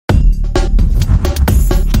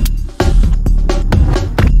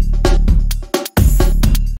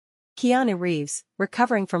Keanu Reeves,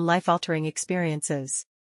 recovering from life-altering experiences.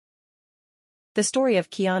 The story of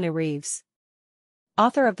Keanu Reeves.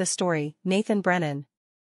 Author of the story, Nathan Brennan.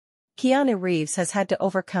 Keanu Reeves has had to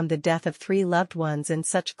overcome the death of 3 loved ones in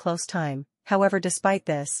such close time. However, despite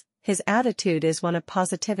this, his attitude is one of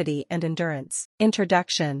positivity and endurance.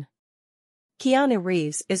 Introduction. Keanu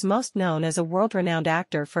Reeves is most known as a world-renowned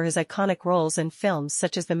actor for his iconic roles in films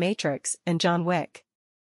such as The Matrix and John Wick.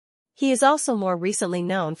 He is also more recently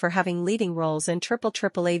known for having leading roles in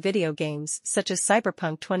AAA video games such as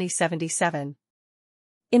Cyberpunk 2077.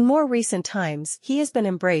 In more recent times, he has been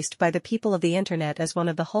embraced by the people of the internet as one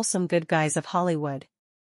of the wholesome good guys of Hollywood.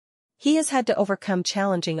 He has had to overcome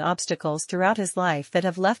challenging obstacles throughout his life that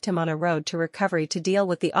have left him on a road to recovery to deal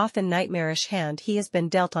with the often nightmarish hand he has been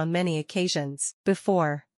dealt on many occasions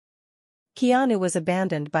before. Keanu was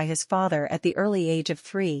abandoned by his father at the early age of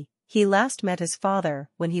 3. He last met his father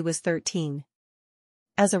when he was 13.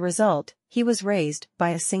 As a result, he was raised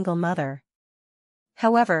by a single mother.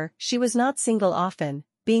 However, she was not single often,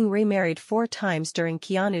 being remarried 4 times during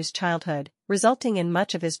Keanu's childhood, resulting in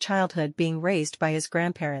much of his childhood being raised by his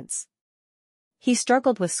grandparents. He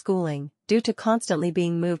struggled with schooling, due to constantly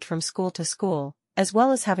being moved from school to school, as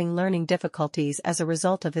well as having learning difficulties as a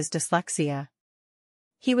result of his dyslexia.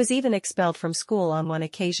 He was even expelled from school on one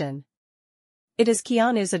occasion. It is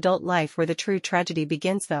Keanu's adult life where the true tragedy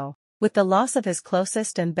begins though, with the loss of his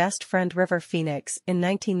closest and best friend River Phoenix in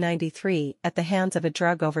 1993 at the hands of a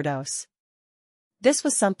drug overdose. This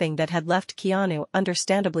was something that had left Keanu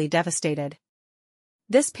understandably devastated.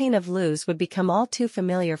 This pain of loss would become all too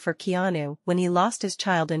familiar for Keanu when he lost his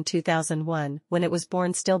child in 2001 when it was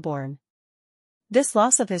born stillborn. This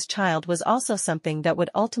loss of his child was also something that would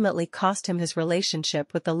ultimately cost him his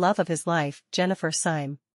relationship with the love of his life, Jennifer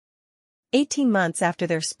Syme. 18 months after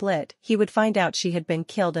their split, he would find out she had been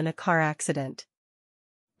killed in a car accident.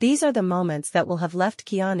 These are the moments that will have left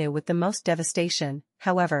Keanu with the most devastation.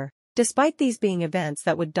 However, despite these being events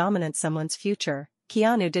that would dominate someone's future,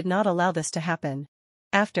 Keanu did not allow this to happen.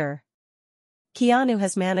 Keanu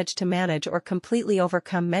has managed to manage or completely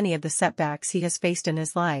overcome many of the setbacks he has faced in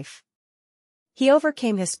his life. He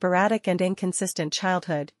overcame his sporadic and inconsistent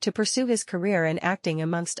childhood to pursue his career in acting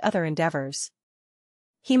amongst other endeavors.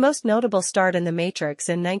 He most notable starred in The Matrix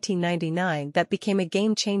in 1999 that became a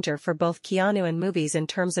game-changer for both Keanu and movies in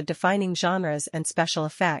terms of defining genres and special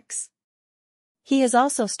effects. He has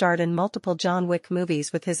also starred in multiple John Wick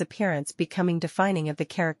movies with his appearance becoming defining of the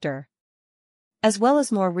character. As well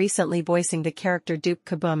as more recently voicing the character Duke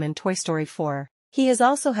Kaboom in Toy Story 4, he has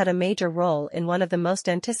also had a major role in one of the most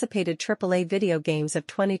anticipated AAA video games of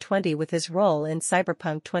 2020 with his role in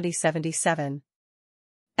Cyberpunk 2077.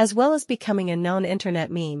 As well as becoming a known internet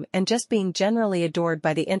meme and just being generally adored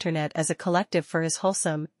by the internet as a collective for his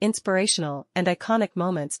wholesome, inspirational, and iconic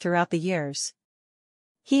moments throughout the years.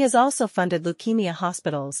 He has also funded leukemia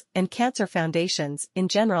hospitals and cancer foundations in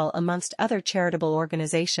general amongst other charitable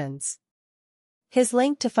organizations. His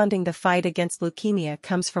link to funding the fight against leukemia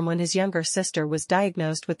comes from when his younger sister was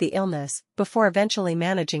diagnosed with the illness, before eventually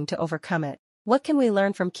managing to overcome it. What can we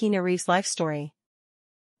learn from Keanu Reeves' life story?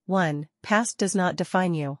 1. Past does not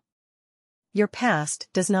define you. Your past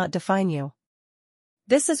does not define you.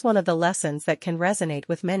 This is one of the lessons that can resonate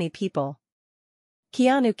with many people.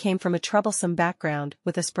 Keanu came from a troublesome background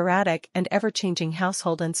with a sporadic and ever-changing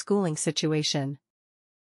household and schooling situation.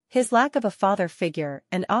 His lack of a father figure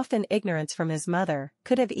and often ignorance from his mother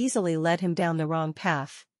could have easily led him down the wrong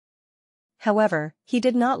path. However, he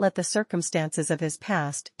did not let the circumstances of his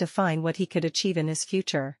past define what he could achieve in his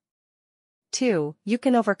future. 2. You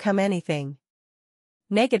can overcome anything.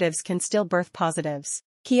 Negatives can still birth positives.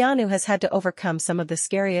 Keanu has had to overcome some of the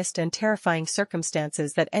scariest and terrifying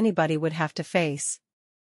circumstances that anybody would have to face.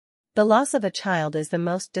 The loss of a child is the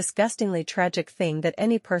most disgustingly tragic thing that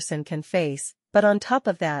any person can face, but on top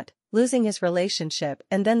of that, losing his relationship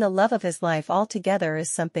and then the love of his life altogether is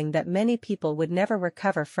something that many people would never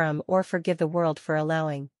recover from or forgive the world for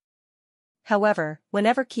allowing. However,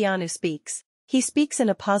 whenever Keanu speaks, he speaks in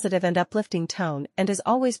a positive and uplifting tone and is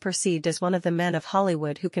always perceived as one of the men of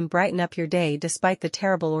Hollywood who can brighten up your day despite the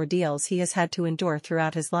terrible ordeals he has had to endure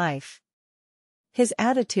throughout his life. His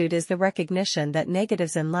attitude is the recognition that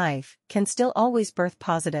negatives in life can still always birth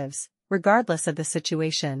positives, regardless of the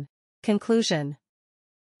situation. Conclusion.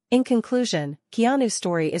 In conclusion, Keanu's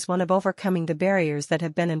story is one of overcoming the barriers that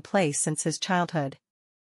have been in place since his childhood.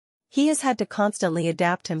 He has had to constantly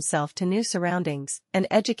adapt himself to new surroundings and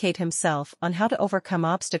educate himself on how to overcome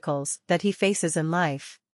obstacles that he faces in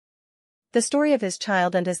life. The story of his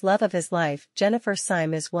child and his love of his life, Jennifer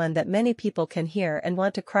Syme, is one that many people can hear and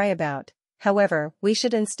want to cry about. However, we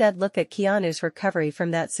should instead look at Keanu's recovery from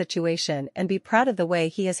that situation and be proud of the way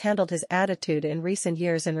he has handled his attitude in recent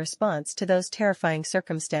years in response to those terrifying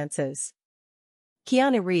circumstances.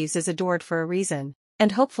 Keanu Reeves is adored for a reason,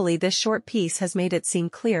 and hopefully this short piece has made it seem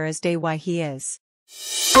clear as day why he is.